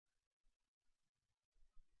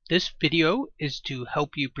This video is to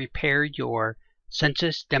help you prepare your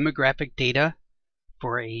census demographic data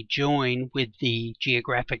for a join with the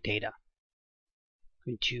geographic data.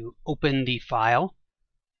 I'm going to open the file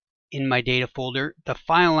in my data folder. The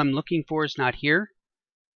file I'm looking for is not here.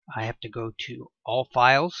 I have to go to All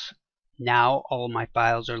Files. Now all my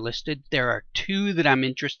files are listed. There are two that I'm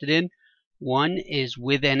interested in. One is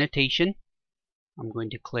with annotation. I'm going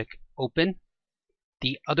to click Open.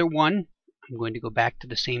 The other one, I'm going to go back to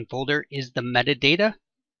the same folder, is the metadata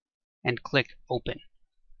and click Open.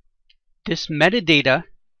 This metadata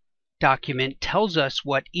document tells us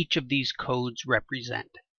what each of these codes represent.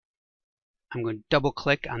 I'm going to double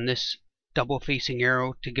click on this double facing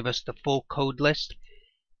arrow to give us the full code list,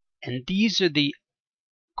 and these are the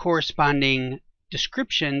corresponding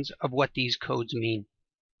descriptions of what these codes mean.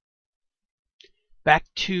 Back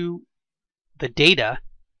to the data,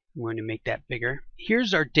 I'm going to make that bigger.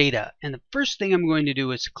 Here's our data, and the first thing I'm going to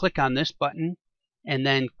do is click on this button and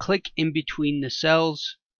then click in between the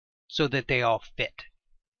cells so that they all fit,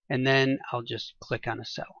 and then I'll just click on a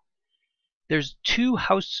cell. There's two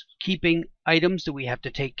housekeeping items that we have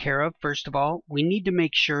to take care of. First of all, we need to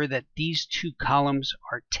make sure that these two columns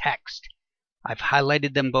are text. I've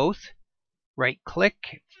highlighted them both. Right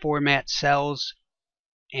click, Format Cells,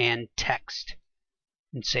 and Text,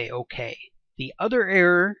 and say OK. The other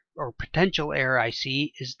error or potential error I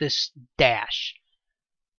see is this dash.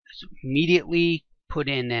 So immediately put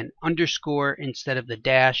in an underscore instead of the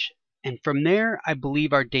dash, and from there I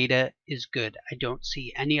believe our data is good. I don't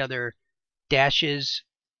see any other dashes,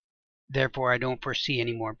 therefore I don't foresee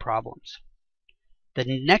any more problems. The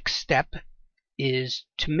next step is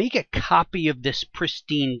to make a copy of this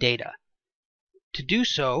pristine data. To do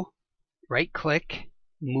so, right click,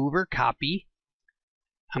 Move or Copy.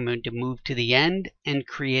 I'm going to move to the end and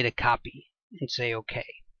create a copy and say OK.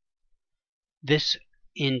 This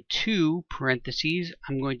in two parentheses,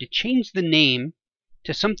 I'm going to change the name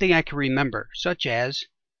to something I can remember, such as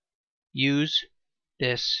use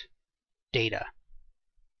this data.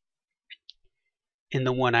 In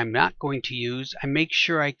the one I'm not going to use, I make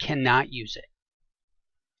sure I cannot use it.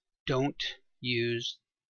 Don't use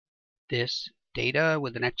this data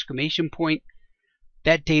with an exclamation point.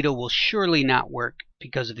 That data will surely not work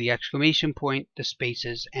because of the exclamation point, the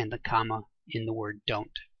spaces, and the comma in the word don't.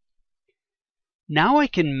 Now I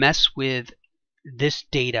can mess with this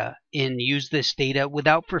data and use this data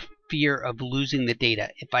without fear of losing the data.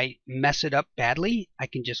 If I mess it up badly, I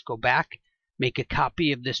can just go back, make a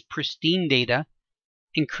copy of this pristine data,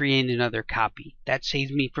 and create another copy. That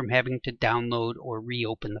saves me from having to download or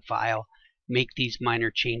reopen the file, make these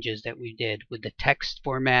minor changes that we did with the text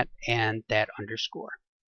format and that underscore.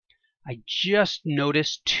 I just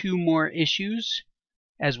noticed two more issues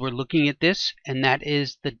as we're looking at this, and that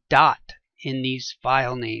is the dot in these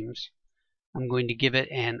file names. I'm going to give it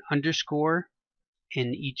an underscore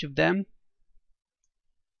in each of them,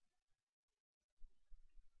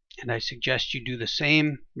 and I suggest you do the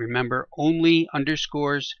same. Remember, only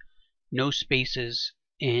underscores, no spaces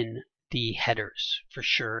in the headers for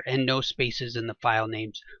sure, and no spaces in the file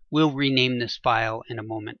names. We'll rename this file in a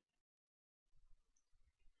moment.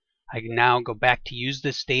 I can now go back to use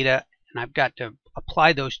this data, and I've got to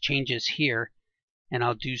apply those changes here, and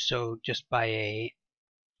I'll do so just by a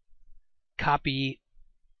copy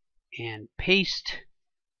and paste.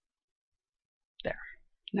 There.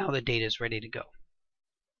 Now the data is ready to go.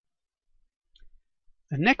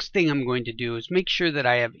 The next thing I'm going to do is make sure that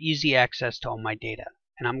I have easy access to all my data.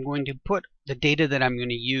 And I'm going to put the data that I'm going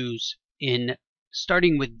to use in,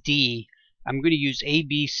 starting with D, I'm going to use A,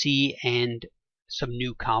 B, C, and some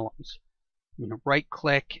new columns. I'm going to right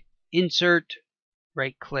click, Insert,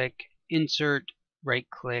 right click, Insert, right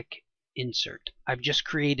click, Insert. I've just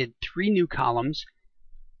created three new columns,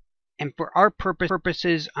 and for our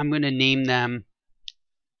purposes I'm going to name them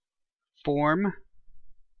Form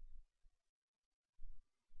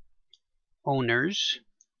Owners,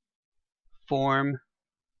 Form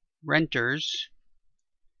Renters,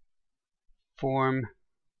 Form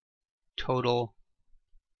Total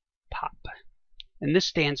Pop. And this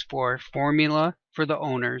stands for formula for the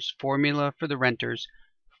owners, formula for the renters,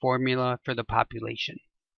 formula for the population.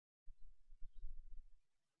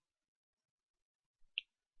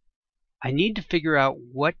 I need to figure out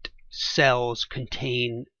what cells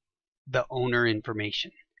contain the owner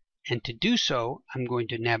information. And to do so, I'm going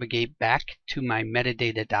to navigate back to my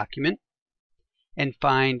metadata document and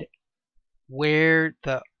find where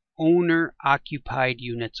the owner occupied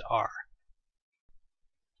units are.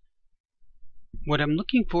 What I'm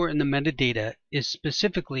looking for in the metadata is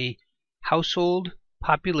specifically household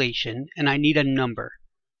population, and I need a number.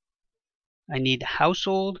 I need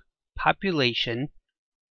household, population,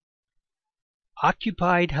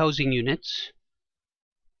 occupied housing units,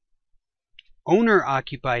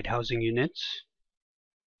 owner-occupied housing units.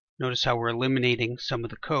 Notice how we're eliminating some of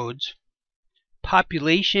the codes.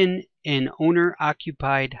 Population in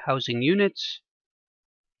owner-occupied housing units.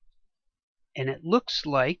 And it looks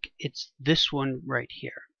like it's this one right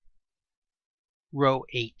here. Row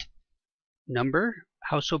 8. Number,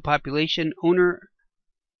 household population,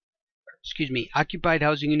 occupied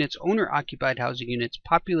housing units, owner-occupied housing units,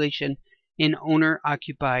 population in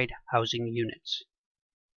owner-occupied housing units.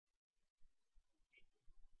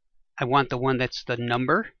 I want the one that's the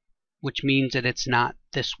number, which means that it's not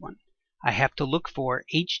this one. I have to look for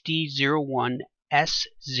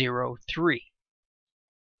HD01S03.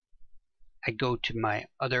 I go to my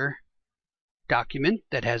other document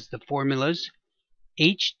that has the formulas.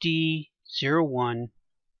 HD01,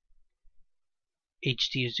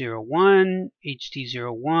 HD01,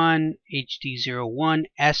 HD01, HD01,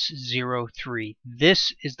 S03.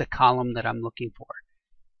 This is the column that I'm looking for,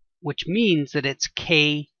 which means that it's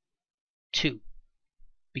K2,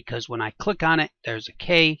 because when I click on it, there's a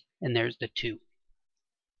K and there's the 2.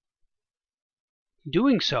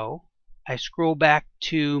 Doing so, I scroll back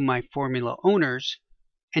to my formula owners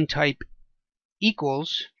and type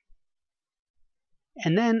equals,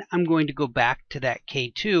 and then I'm going to go back to that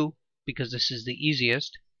K2 because this is the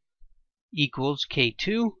easiest, equals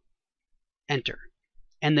K2, enter.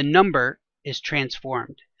 And the number is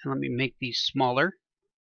transformed. And let me make these smaller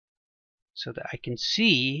so that I can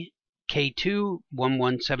see K2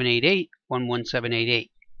 11788,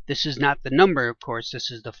 11788. This is not the number, of course, this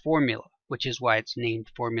is the formula, which is why it's named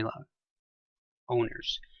formula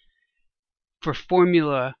owners. For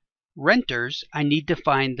formula renters, I need to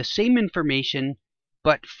find the same information,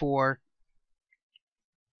 but for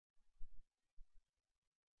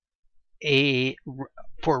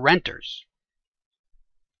renters.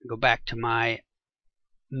 Go back to my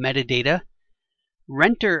metadata.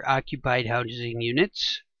 Renter occupied housing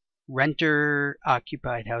units. Renter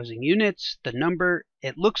occupied housing units. The number,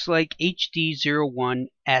 it looks like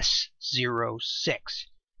HD01S06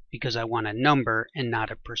 because I want a number and not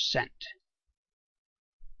a percent.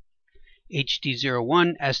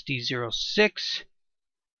 HD01 SD06,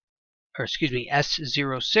 or excuse me,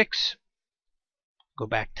 S06. Go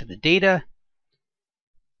back to the data.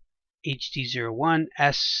 HD01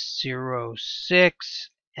 S06,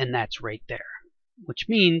 and that's right there, which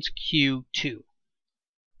means Q2.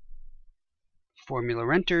 Formula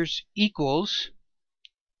renters equals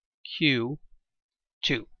Q2.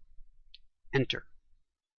 Enter.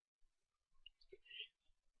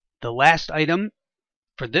 The last item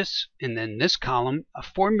for this, and then this column, a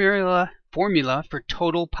formula for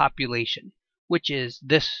total population, which is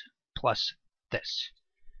this plus this.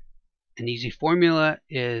 An easy formula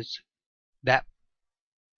is that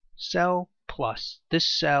cell plus this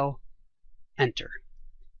cell, enter.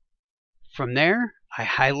 From there, I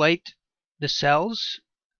highlight the cells,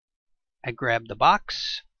 I grab the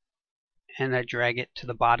box, and I drag it to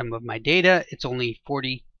the bottom of my data. It's only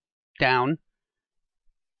 40 down.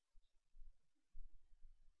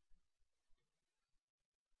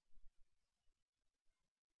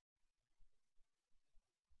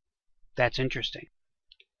 That's interesting.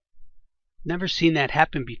 Never seen that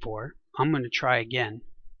happen before. I'm going to try again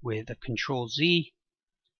with a Control Z.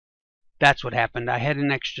 That's what happened. I had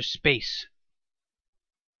an extra space.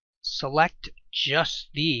 Select just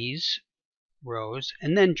these rows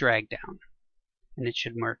and then drag down, and it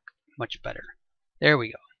should work much better. There we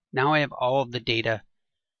go. Now I have all of the data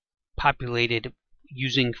populated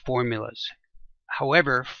using formulas.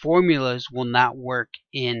 However, formulas will not work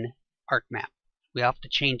in ArcMap. We'll have to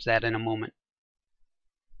change that in a moment.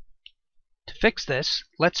 To fix this,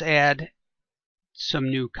 let's add some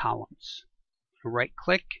new columns. Right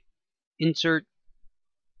click, insert.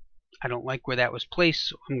 I don't like where that was placed,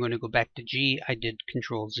 so I'm going to go back to G. I did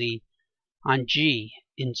Control Z. On G,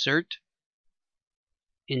 insert,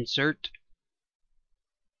 insert,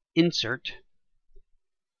 insert.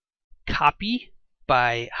 Copy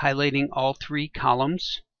by highlighting all 3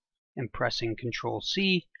 columns and pressing Control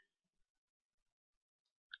C.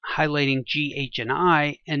 Highlighting G, H, and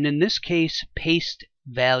I, and in this case, paste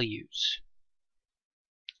values.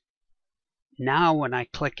 Now when I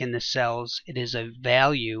click in the cells, it is a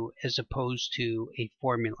value as opposed to a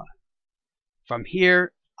formula. From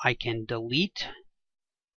here, I can delete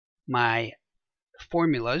my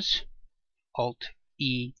formulas.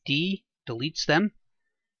 Alt-E-D deletes them.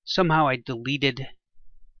 Somehow I deleted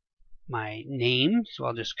my name, so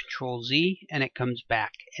I'll just Control Z, and it comes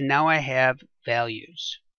back. And now I have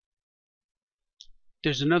values.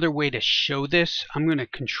 There's another way to show this. I'm going to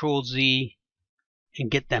Control Z and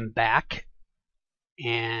get them back.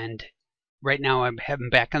 And right now I have them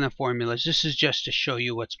back on the formulas. This is just to show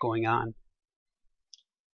you what's going on.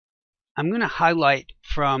 I'm going to highlight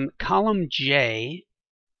from column J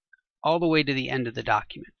all the way to the end of the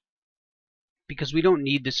document. Because we don't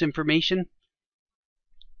need this information,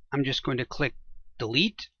 I'm just going to click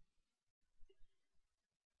Delete.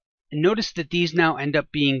 And notice that these now end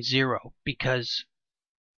up being 0 because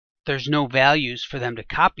there's no values for them to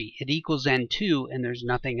copy. It equals N2 and there's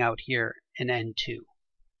nothing out here in N2.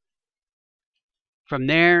 From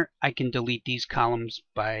there, I can delete these columns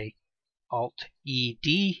by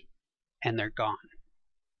Alt-E-D and they're gone.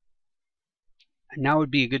 And now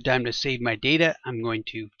would be a good time to save my data. I'm going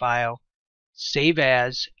to File, Save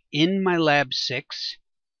As, in my Lab 6,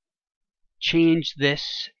 change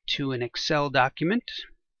this to an Excel document.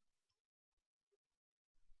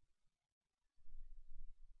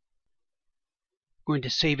 I'm going to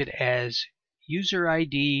save it as User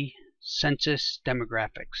ID Census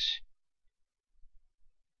Demographics.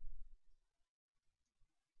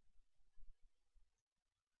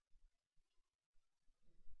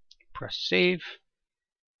 Press Save.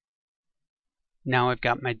 Now I've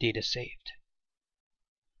got my data saved.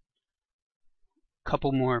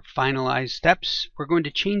 Couple more finalized steps. We're going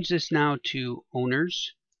to change this now to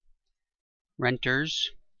owners, renters,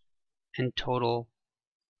 and total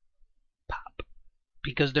pop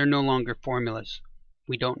because they're no longer formulas.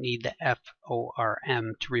 We don't need the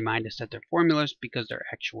FORM to remind us that they're formulas because they're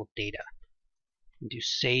actual data. Do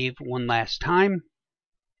save one last time.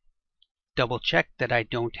 Double check that I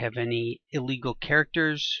don't have any illegal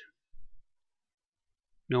characters.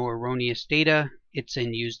 No erroneous data. It's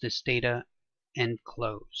in use this data and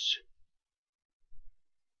close.